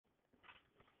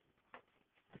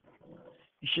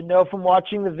You should know from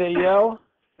watching the video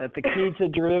that the key to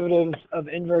derivatives of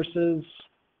inverses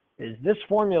is this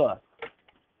formula.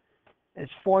 This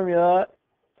formula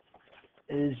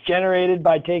is generated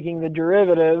by taking the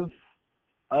derivative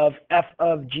of f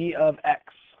of g of x,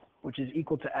 which is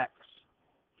equal to x.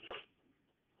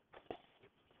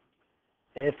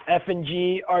 If f and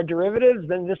g are derivatives,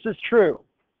 then this is true.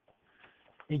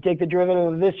 You take the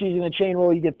derivative of this using the chain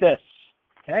rule, you get this.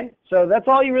 Okay? So that's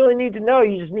all you really need to know.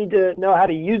 You just need to know how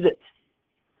to use it.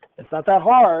 It's not that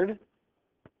hard.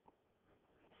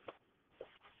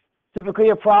 Typically,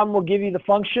 a problem will give you the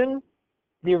function,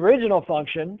 the original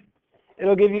function.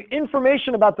 It'll give you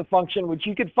information about the function, which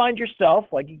you could find yourself.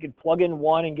 Like you could plug in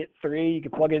 1 and get 3. You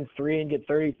could plug in 3 and get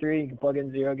 33. You can plug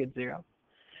in 0, get 0.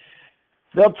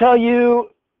 They'll tell you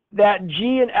that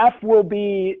g and f will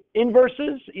be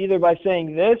inverses, either by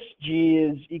saying this, g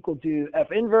is equal to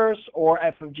f inverse, or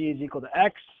f of g is equal to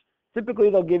x. Typically,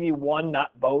 they'll give you one,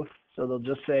 not both. So they'll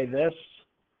just say this,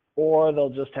 or they'll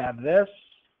just have this.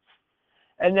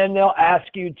 And then they'll ask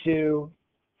you to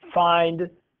find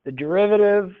the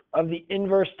derivative of the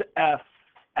inverse to f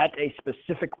at a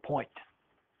specific point.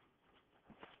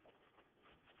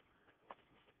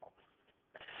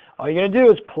 All you're going to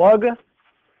do is plug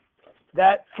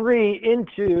that 3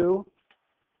 into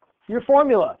your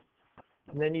formula.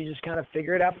 And then you just kind of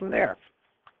figure it out from there.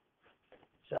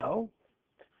 So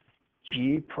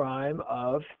g prime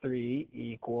of 3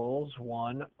 equals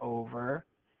 1 over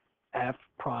f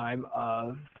prime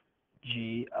of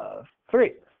g of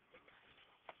 3.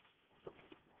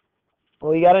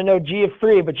 Well, you got to know g of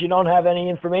 3, but you don't have any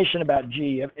information about g.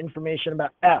 You have information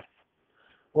about f.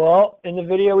 Well, in the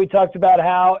video we talked about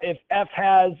how if f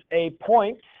has a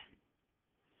point,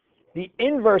 the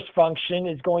inverse function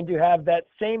is going to have that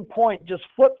same point just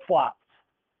flip-flopped.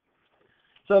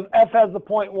 So if f has the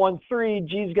point 1,3,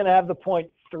 g is going to have the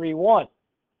point 3,1.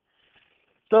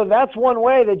 So that's one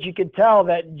way that you could tell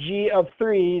that g of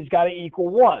 3 has got to equal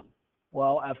 1.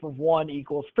 Well, f of 1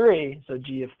 equals 3, so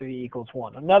g of 3 equals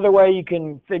 1. Another way you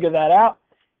can figure that out,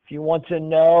 if you want to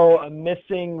know a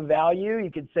missing value, you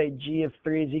could say g of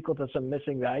 3 is equal to some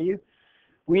missing value.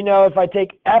 We know if I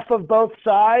take f of both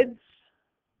sides,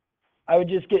 I would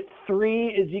just get 3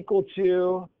 is equal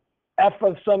to f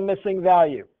of some missing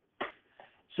value.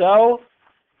 So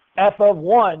f of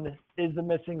 1 is the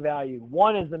missing value.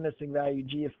 1 is the missing value.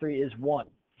 G of 3 is 1.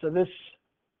 So this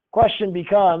question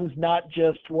becomes not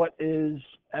just what is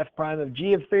f prime of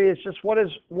g of 3, it's just what is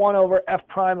 1 over f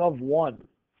prime of 1.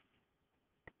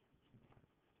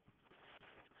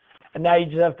 And now you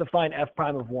just have to find f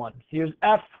prime of 1. Here's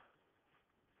f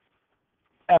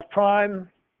prime,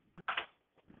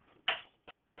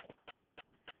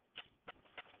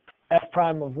 f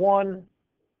prime of 1.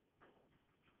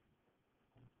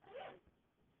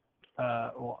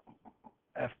 Well,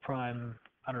 f prime,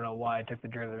 I don't know why I took the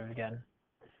derivative again.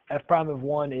 F prime of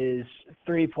 1 is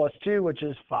 3 plus 2, which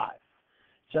is 5.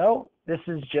 So this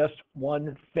is just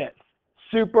 1/5.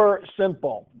 Super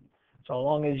simple, so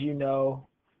long as you know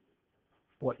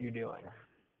what you're doing.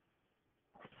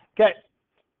 Okay,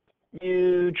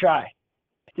 you try.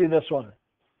 Do this one.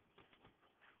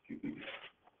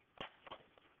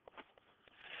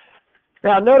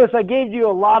 Now notice I gave you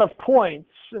a lot of points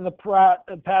in the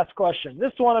past question.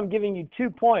 This one I'm giving you 2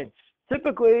 points.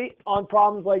 Typically on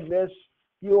problems like this,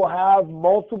 you will have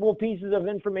multiple pieces of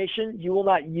information. You will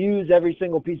not use every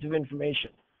single piece of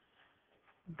information.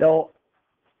 They'll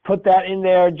put that in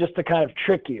there just to kind of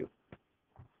trick you.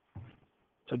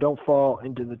 So don't fall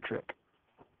into the trick.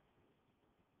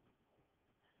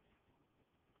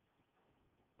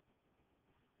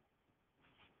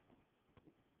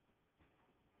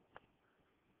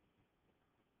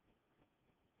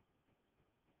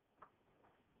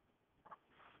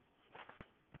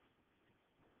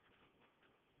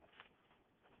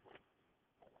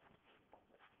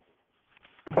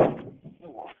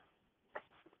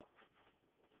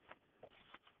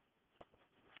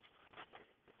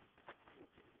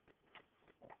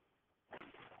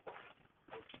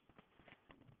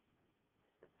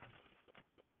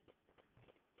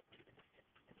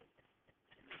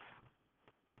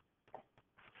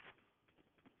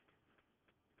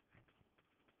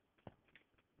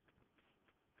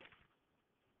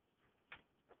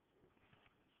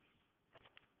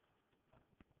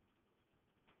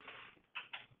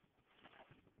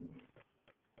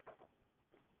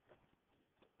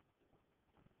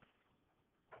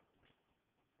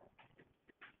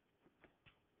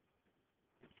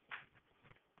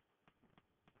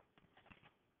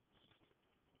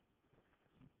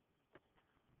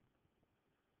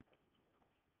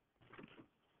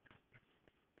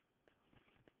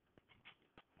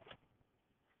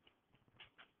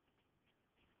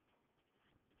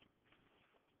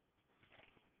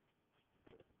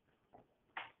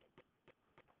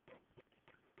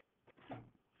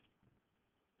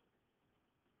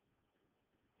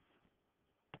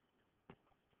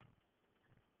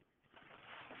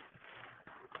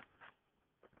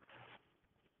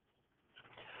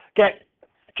 Okay,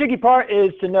 tricky part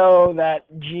is to know that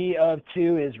g of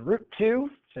 2 is root 2,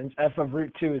 since f of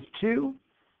root 2 is 2.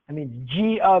 That means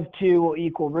g of 2 will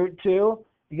equal root 2.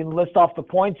 You can list off the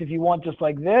points if you want, just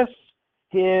like this.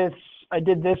 I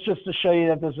did this just to show you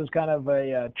that this is kind of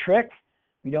a trick.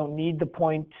 We don't need the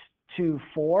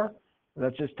 0.24.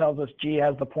 That just tells us g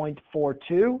has the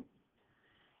 0.42.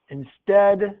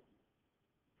 Instead,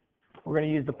 we're going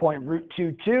to use the point root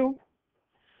 2.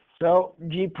 So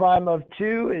g prime of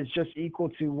 2 is just equal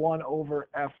to 1 over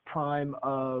f prime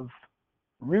of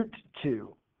root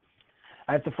 2.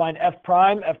 I have to find f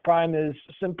prime. F prime is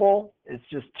simple. It's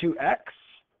just 2x.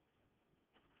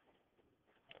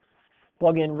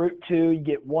 Plug in root 2, you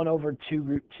get 1 over 2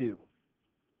 root 2.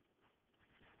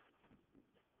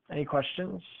 Any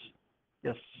questions?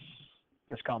 Yes,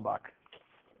 Ms. Kalmbach.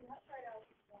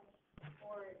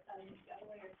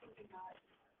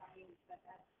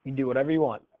 You can do whatever you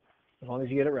want, as long as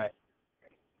you get it right.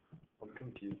 I'm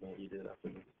confused on what you did after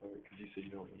this part, because you said you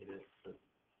don't need it, but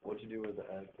what'd you do with the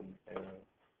f and arrow?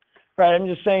 Right, I'm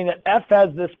just saying that f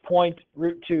has this point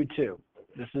root 2, 2.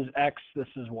 This is x, this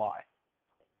is y.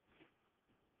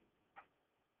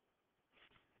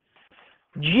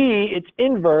 G, its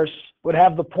inverse, would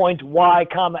have the point y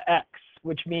comma x,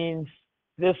 which means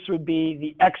this would be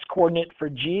the x coordinate for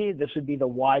g, this would be the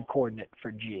y coordinate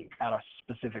for g at a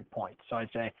specific point. So I'd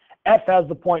say f has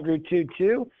the point root 2,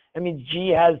 2. That means g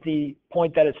has the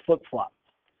point that is flip-flopped.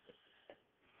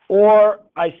 Or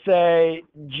I say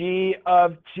g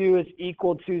of 2 is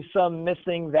equal to some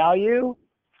missing value.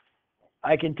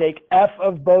 I can take f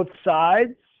of both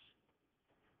sides.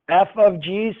 F of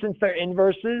g, since they're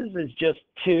inverses, is just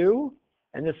 2.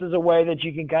 And this is a way that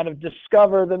you can kind of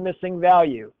discover the missing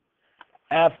value.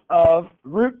 F of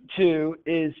root 2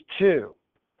 is 2.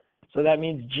 So that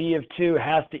means g of 2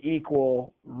 has to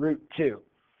equal root 2.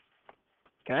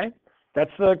 Okay?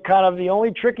 That's the kind of the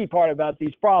only tricky part about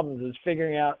these problems, is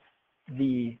figuring out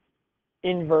the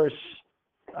inverse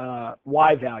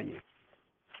y value.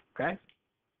 Okay?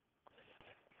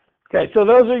 Okay, so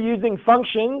those are using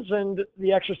functions, and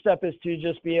the extra step is to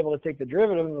just be able to take the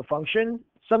derivative of a function.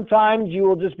 Sometimes you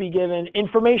will just be given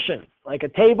information, like a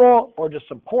table or just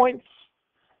some points,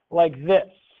 like this.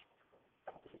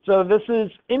 So this is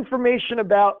information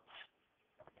about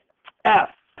f.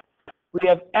 We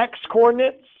have x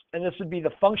coordinates, and this would be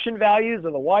the function values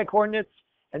of the y coordinates,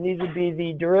 and these would be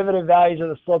the derivative values of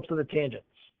the slopes of the tangents.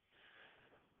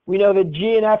 We know that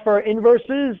g and f are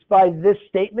inverses by this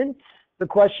statement. The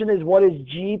question is, what is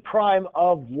g prime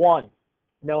of 1,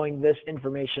 knowing this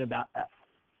information about f?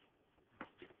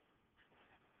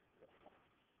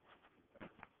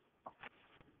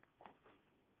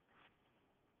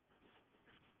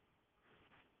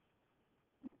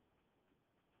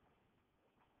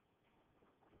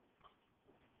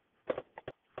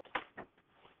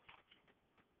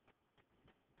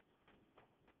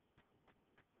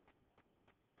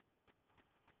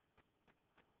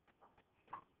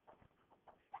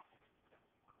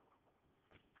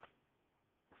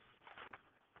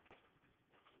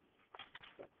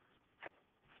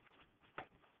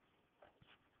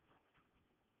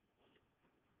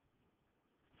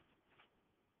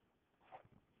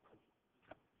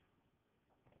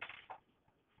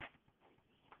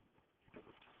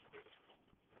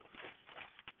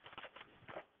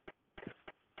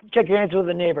 Check your answer with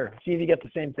a neighbor. See if you get the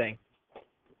same thing.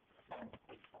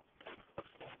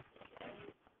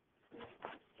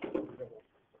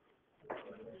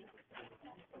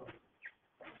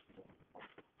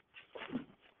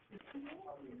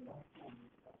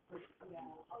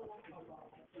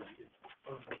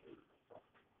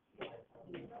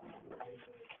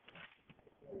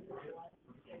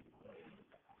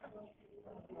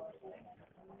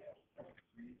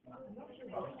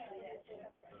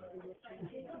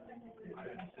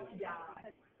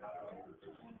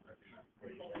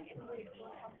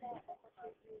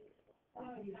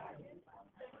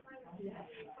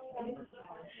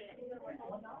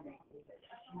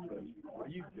 What are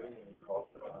you doing in cross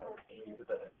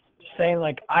that? Saying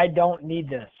like, I don't need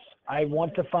this. I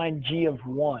want to find g of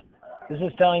 1. This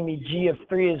is telling me g of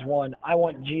 3 is 1. I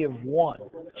want g of 1.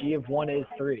 G of 1 is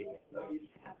 3.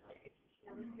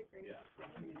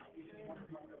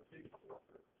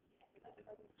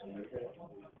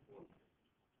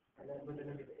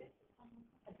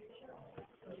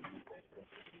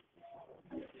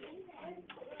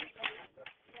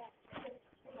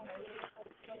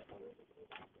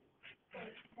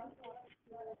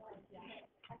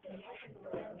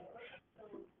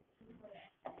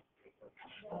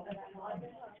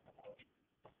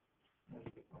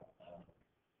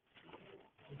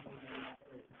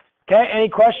 Okay, any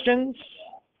questions?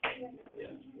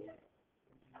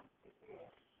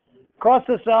 Cross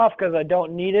this off because I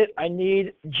don't need it. I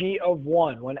need g of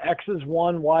 1. When x is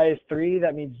 1, y is 3,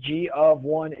 that means g of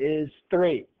 1 is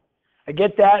 3. I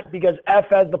get that because f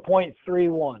has the point 3,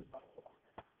 1.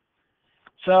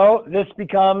 So this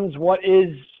becomes what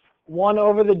is 1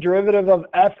 over the derivative of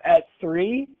f at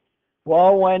 3.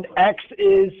 Well, when x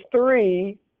is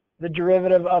 3, the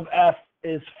derivative of f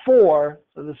is 4.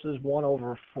 So this is 1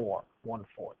 over 4,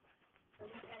 1/4.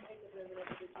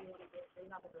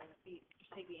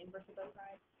 Just take the inverse of both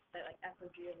sides, that like f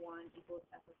of g of 1 equals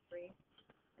f of 3,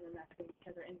 and then that's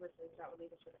because our inverses, that would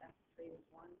leave us with f of 3 is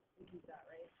 1. We keep that,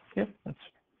 right? Yeah, that's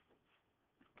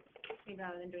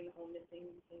Rather than doing the whole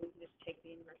missing thing, we can just take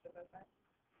the inverse of both sides.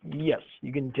 yes,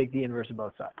 you can take the inverse of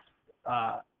both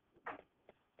sides,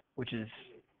 which is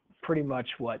pretty much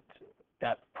what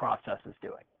that process is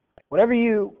doing. Whatever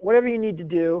you need to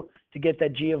do to get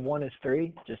that g of 1 is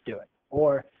 3, just do it.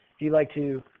 Or if you like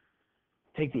to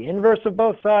take the inverse of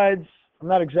both sides, I'm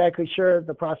not exactly sure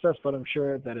the process, but I'm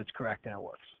sure that it's correct and it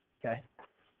works. Okay?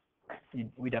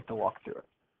 We'd have to walk through it.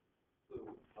 So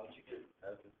how'd you get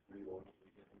f is 3, 1?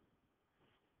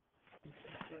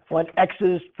 When x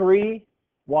is 3,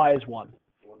 y is 1.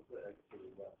 Once the x to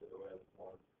the left of the way is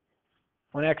 1.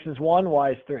 When x is 1,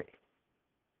 y is 3.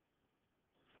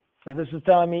 So this is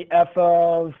telling me f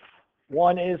of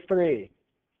 1 is 3.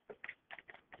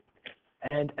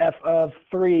 And f of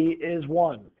 3 is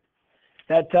 1.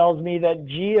 That tells me that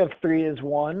g of 3 is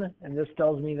 1, and this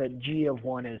tells me that g of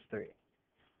 1 is 3.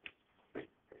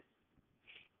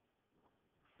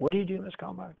 What do you do, Ms.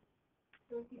 Combine?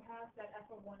 So if you have that f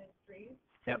of 1 is 3,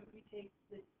 Yep. we take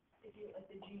the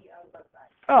g of both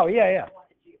sides. Oh, yeah.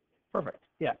 Perfect.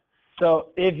 Yeah. So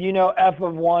if you know f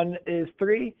of 1 is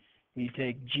 3, you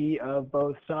take g of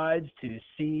both sides to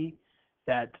see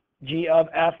that g of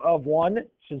f of 1,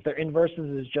 since their inverses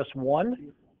is just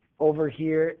 1, over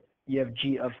here you have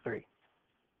g of 3.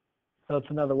 So it's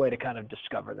another way to kind of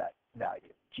discover that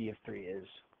value. G of 3 is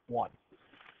 1.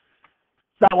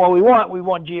 It's not what we want. We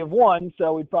want g of 1,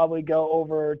 so we'd probably go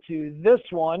over to this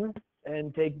one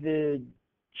and take the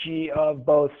g of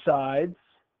both sides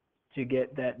to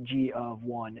get that g of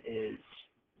 1 is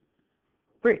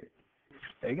 3.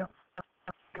 There you go.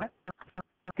 Okay.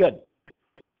 Good.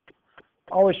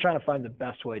 Always trying to find the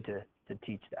best way to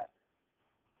teach that.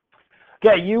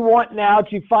 Okay, you want now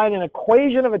to find an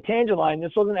equation of a tangent line.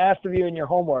 This wasn't asked of you in your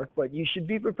homework, but you should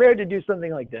be prepared to do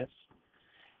something like this.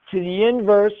 To the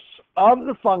inverse of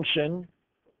the function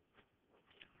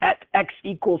at x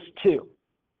equals 2.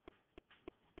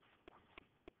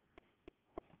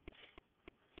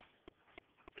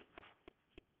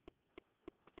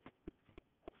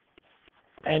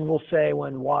 And we'll say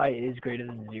when y is greater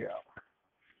than 0.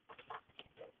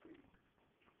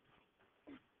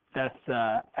 That's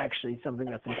actually something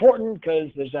that's important because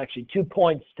there's actually 2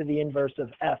 points to the inverse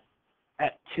of f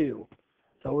at 2.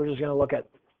 So we're just going to look at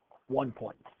 1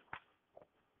 point.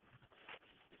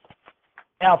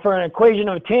 Now for an equation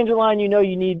of a tangent line, you know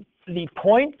you need the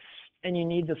points and you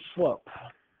need the slope.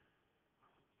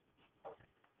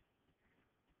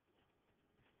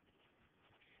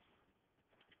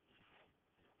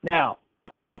 Now,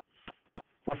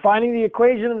 we're finding the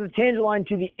equation of the tangent line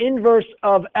to the inverse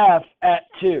of f at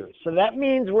 2. So that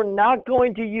means we're not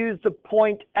going to use the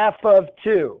point f of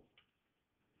 2,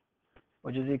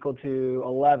 which is equal to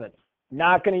 11.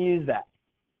 Not going to use that.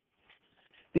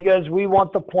 Because we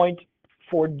want the point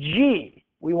for g.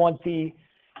 We want the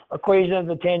equation of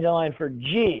the tangent line for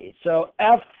g. So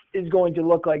f is going to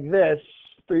look like this,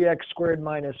 3x squared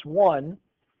minus 1.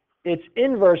 Its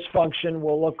inverse function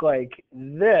will look like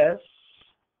this.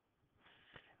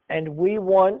 And we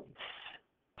want,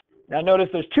 now notice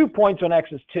there's 2 points when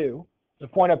x is 2. There's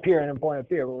a point up here and a point up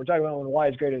here, but we're talking about when y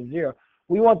is greater than 0.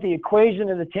 We want the equation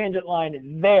of the tangent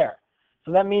line there.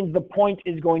 So that means the point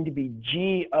is going to be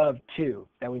g of 2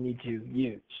 that we need to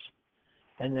use.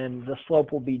 And then the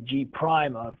slope will be g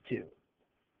prime of 2.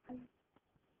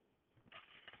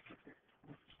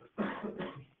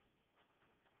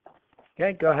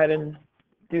 Okay, go ahead and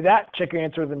do that. Check your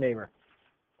answer with a neighbor.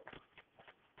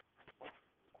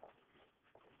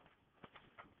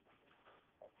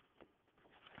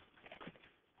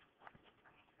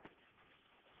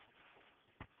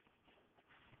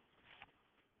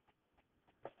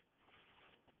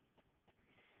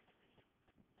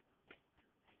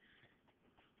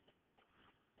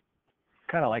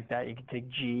 Kind of like that. You can take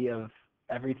g of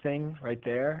everything right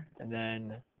there, and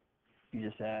then you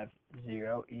just have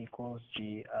 0 equals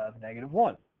g of negative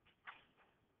 1.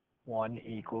 1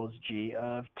 equals g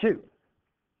of 2.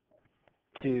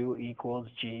 2 equals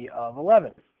g of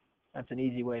 11. That's an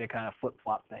easy way to kind of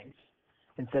flip-flop things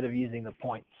instead of using the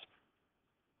points.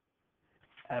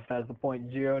 F has the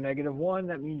point 0, -1.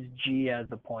 That means G has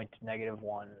the point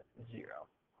 -1, 0.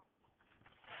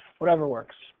 Whatever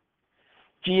works.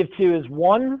 G of 2 is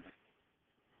 1.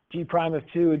 G prime of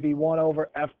 2 would be 1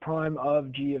 over F prime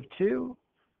of G of 2.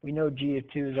 We know G of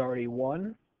 2 is already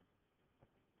 1.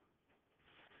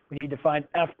 We need to find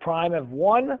F prime of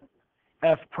 1.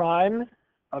 F prime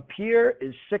up here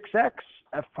is 6x.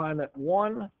 F prime at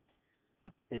 1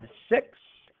 is 6.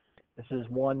 This is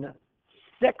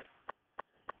 1/6.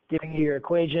 Giving you your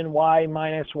equation, y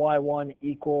minus y1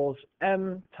 equals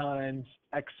m times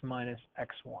x minus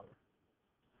x1.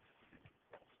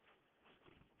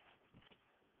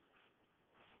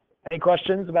 Any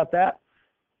questions about that?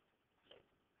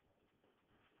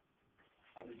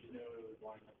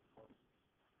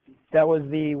 That was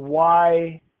the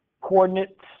y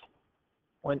coordinates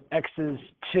when x is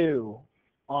 2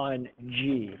 on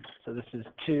G. So this is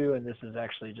 2 and this is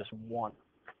actually just 1.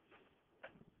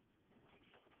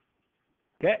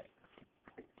 Okay.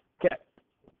 Okay.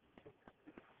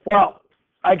 Well,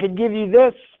 I could give you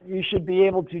this. You should be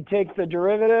able to take the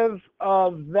derivative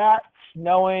of that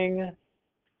knowing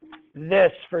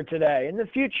this for today. In the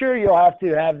future, you'll have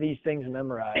to have these things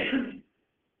memorized.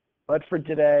 But for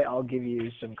today, I'll give you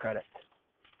some credit.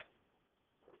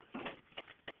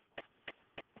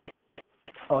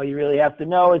 All you really have to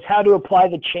know is how to apply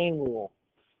the chain rule.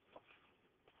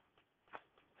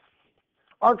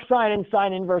 Arcsine and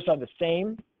sine inverse are the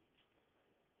same,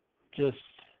 just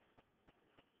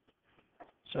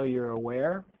so you're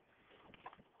aware.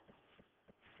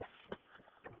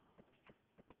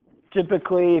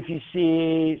 Typically, if you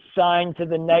see sine to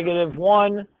the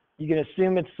 -1, you can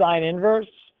assume it's sine inverse.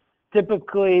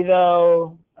 Typically,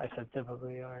 though, I said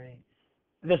typically already,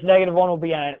 this -1 will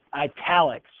be in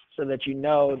italics so that you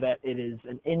know that it is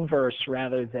an inverse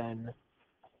rather than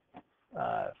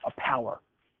a power.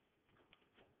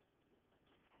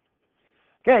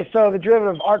 Okay, so the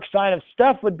derivative of arcsine of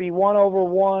stuff would be 1 over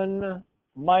 1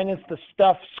 minus the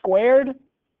stuff squared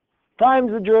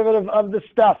times the derivative of the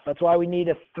stuff. That's why we need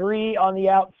a 3 on the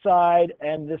outside,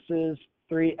 and this is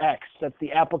 3x. That's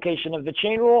the application of the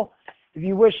chain rule. If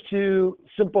you wish to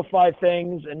simplify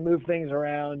things and move things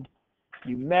around,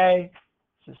 you may.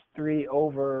 This is 3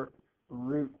 over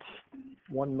root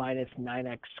 1 minus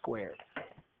 9x squared.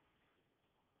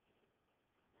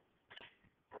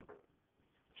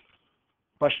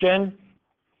 Question?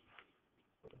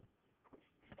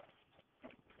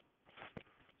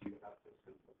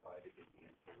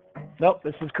 Nope,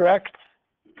 this is correct.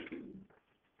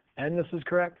 And this is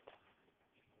correct.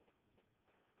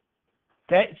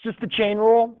 Okay, it's just the chain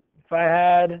rule. If I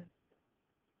had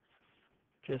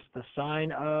just the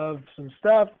sine of some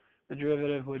stuff, the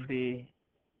derivative would be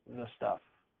the stuff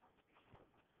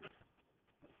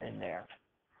in there.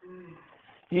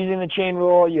 Using the chain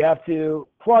rule, you have to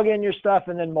plug in your stuff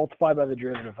and then multiply by the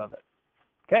derivative of it.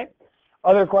 Okay?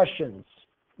 Other questions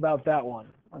about that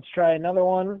one? Let's try another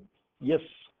one. Yes.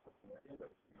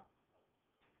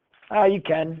 You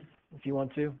can, if you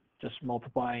want to, just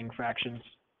multiplying fractions.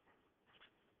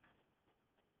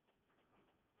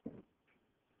 Is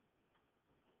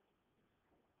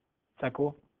that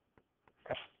cool?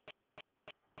 Okay.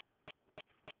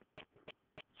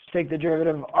 Let's take the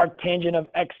derivative of arctangent of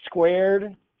x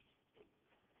squared.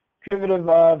 Derivative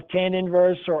of tan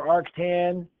inverse or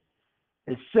arctan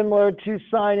is similar to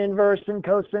sine inverse and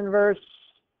cos inverse.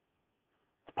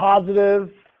 It's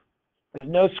positive.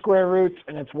 There's no square roots,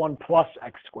 and it's 1 plus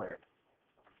x squared.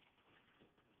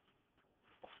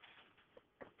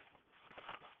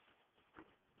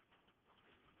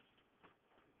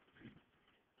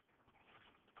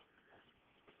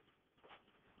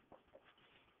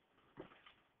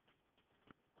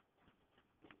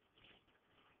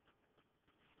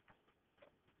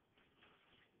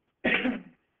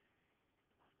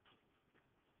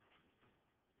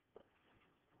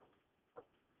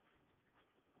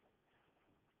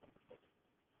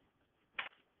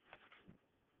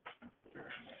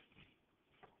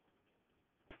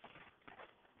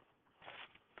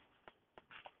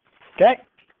 Okay,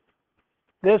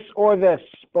 this or this,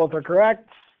 both are correct.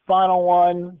 Final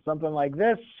one, something like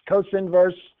this, cos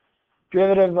inverse,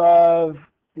 derivative of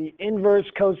the inverse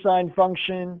cosine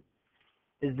function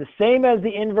is the same as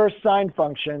the inverse sine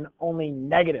function, only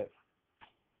negative.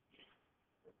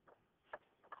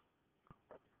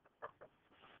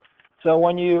 So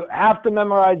when you have to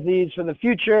memorize these for the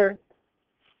future,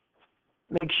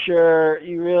 make sure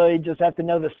you really just have to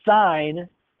know the sign,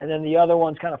 and then the other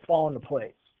ones kind of fall into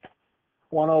place.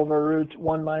 1 over root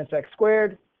 1 minus x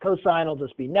squared. Cosine will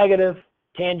just be negative.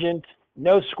 Tangent,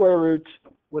 no square root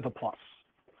with a plus.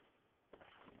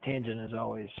 Tangent is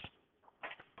always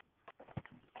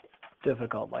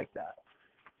difficult like that.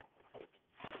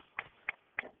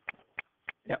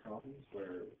 Yep. Problems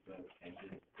where the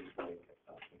tangent is like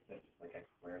instead of like x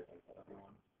squared like the other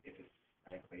one, if it's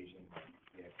an equation like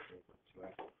 3x squared plus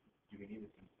 2x, do we need to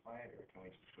simplify it or can we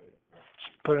just put it in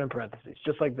parentheses? Put it in parentheses,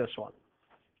 just like this one.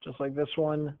 Just like this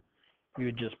one, you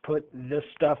would just put this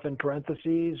stuff in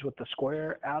parentheses with the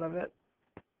square out of it.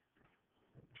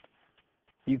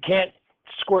 You can't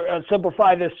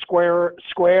simplify this square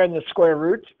and the square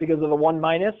root because of the 1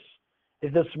 minus.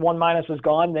 If this 1 minus is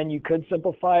gone, then you could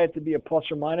simplify it to be a plus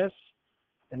or minus.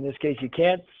 In this case, you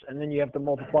can't, and then you have to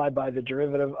multiply by the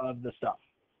derivative of the stuff.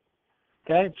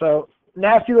 Okay, so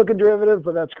nasty looking derivative,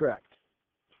 but that's correct.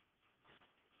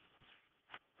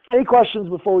 Any questions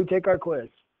before we take our quiz?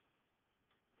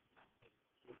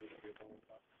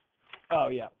 Oh,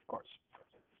 yeah, of course.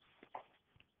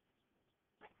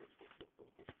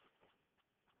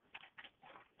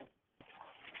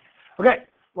 Okay,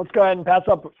 let's go ahead and pass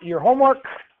up your homework,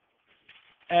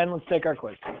 and let's take our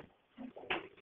quiz.